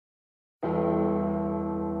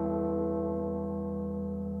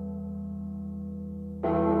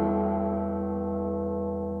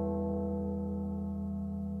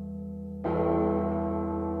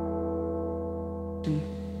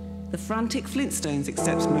The frantic Flintstones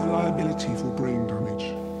accept no liability for brain damage.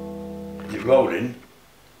 Is it rolling?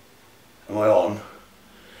 Am I on?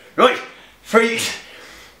 Right, freaks,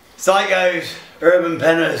 psychos, urban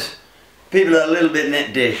penners, people that are a little bit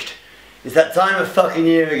net dished. It's that time of fucking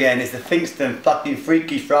year again. It's the Pfingst-Freitag fucking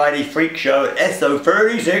Freaky Friday freak show at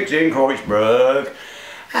SO36 in Kreuzberg.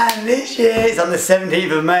 And this year it's on the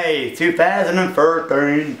 17th of May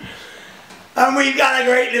 2013. And we've got a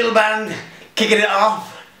great little band kicking it off.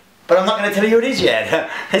 But I'm not going to tell you who it is yet.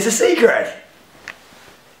 It's a secret.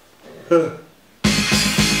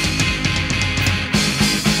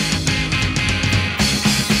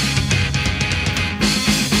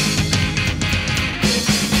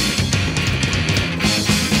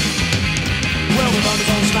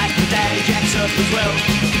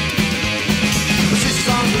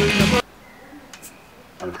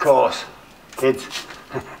 And of course, kids,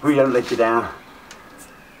 we don't let you down.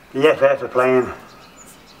 The FF are playing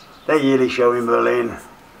their yearly show in Berlin.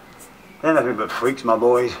 They're nothing but freaks, my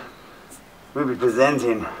boys. We'll be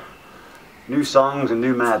presenting new songs and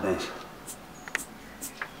new madness.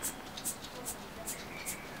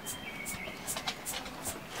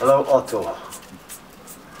 Hello, Otto.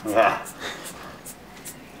 Yeah,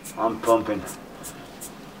 I'm pumping.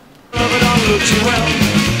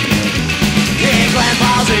 Yeah,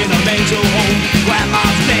 grandpa's in a mental home.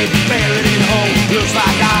 Grandma's dead, buried in home. Looks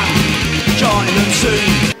like I'm joining them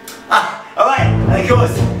soon. Alright, and of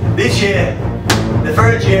course, this year, the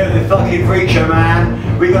third year of the fucking freak show,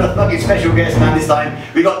 man, we got a fucking special guest, man, this time.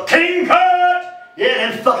 We got King Kurt! Yeah,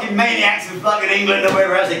 them fucking maniacs from fucking England or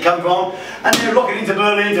wherever else they come from. And they're rocking into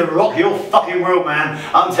Berlin to rock your fucking world, man.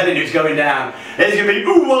 I'm telling you, it's going down. There's gonna be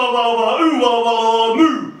ooh walla walla walla, ooh walla walla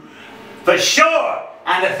moo. For sure!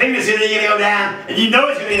 And the thing that's gonna go down, and you know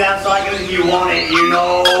it's gonna be down cycles if you want it, you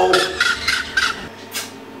know.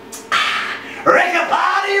 Reggae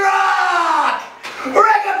party rock!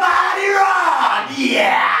 Reggae party rock!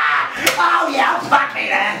 Yeah! Oh yeah, fuck me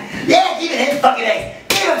then! Yeah, give it him fucking eggs!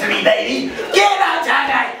 Give them to me, baby! Give them to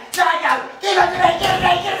me! Psycho! Give them to me! Give them to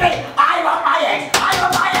me! Give them to me! I want my eggs! I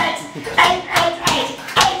want my eggs! Eggs! Eggs! Eggs!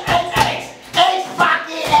 Eggs! Eggs! Eggs! Eggs!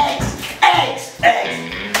 Fucking eggs! Eggs! Eggs!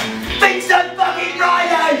 Pfingst fucking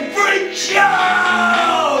Friday! Freak show!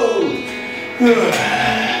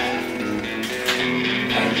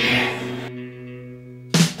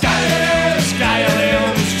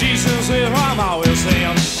 Skylands, Jesus, if I'm always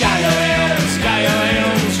saying. Skylands,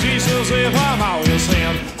 Jesus, if I'm always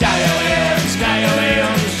saying.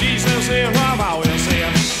 Skylands, Jesus, if I'm always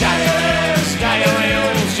saying. Skylands.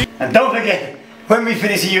 And don't forget, when we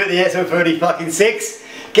finish you at the SO30 fucking 6,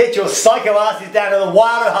 get your psycho asses down to the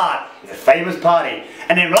Wild at Heart. It's a famous party.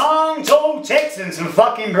 And them long-toed Texans from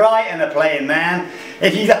fucking Brighton are playing, man.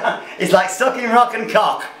 If you it's like sucking rock and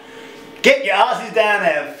cock. Get your asses down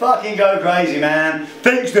there and fucking go crazy, man.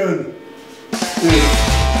 Pfingsten.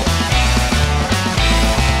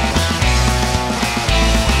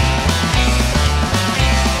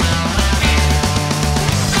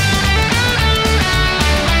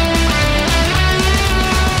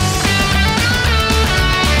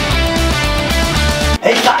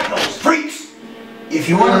 Hey, cycles, freaks! If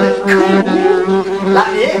you want to look cool,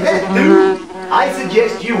 like the FF do, I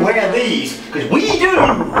suggest you wear these, because we do!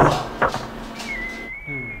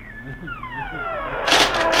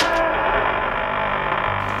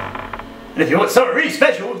 And if you want something really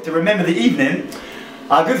special to remember the evening,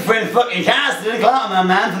 our good friend fucking Caston Clarkman,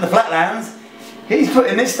 man, from the Flatlands, he's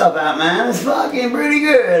putting this stuff out, man. It's fucking pretty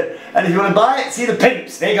good. And if you want to buy it, see the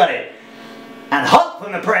pimps, they got it. And hot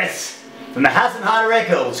from the press, from the Hassenheimer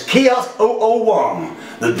Records, Kiosk 001,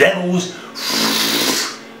 the Devil's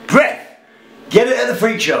Breath. Get it at the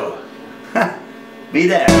freak show. Be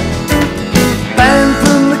there. Banned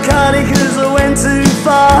from the cardi cause I went too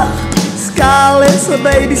far. Scarlett's the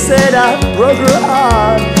baby said I broke her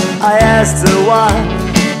heart. I asked her why,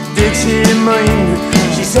 did she mean?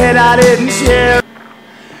 She said I didn't share.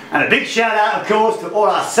 And a big shout out, of course, to all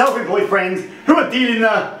our self-employed friends who are dealing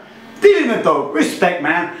the dope. Respect,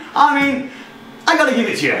 man. I mean, I gotta give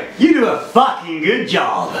it to you. You do a fucking good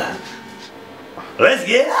job. Let's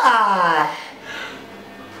get high.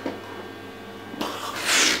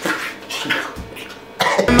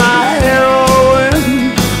 My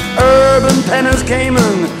heroine, urban penners came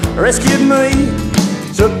and rescued me.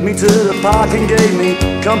 Took me to the park and gave me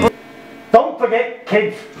company. Don't forget,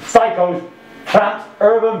 kids, psychos, tramps,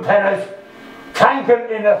 urban penners, tanking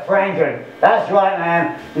in the Franken. That's right,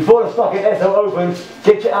 man. Before the fucking SO opens,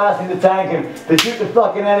 get your ass in the tanking to shoot the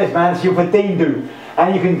fucking Ellis, man. Shoot for Dean do.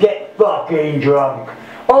 And you can get fucking drunk.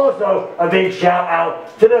 Also, a big shout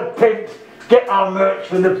out to the pimps get our merch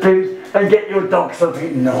from the Pfingst and get your dog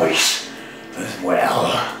something nice as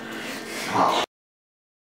well.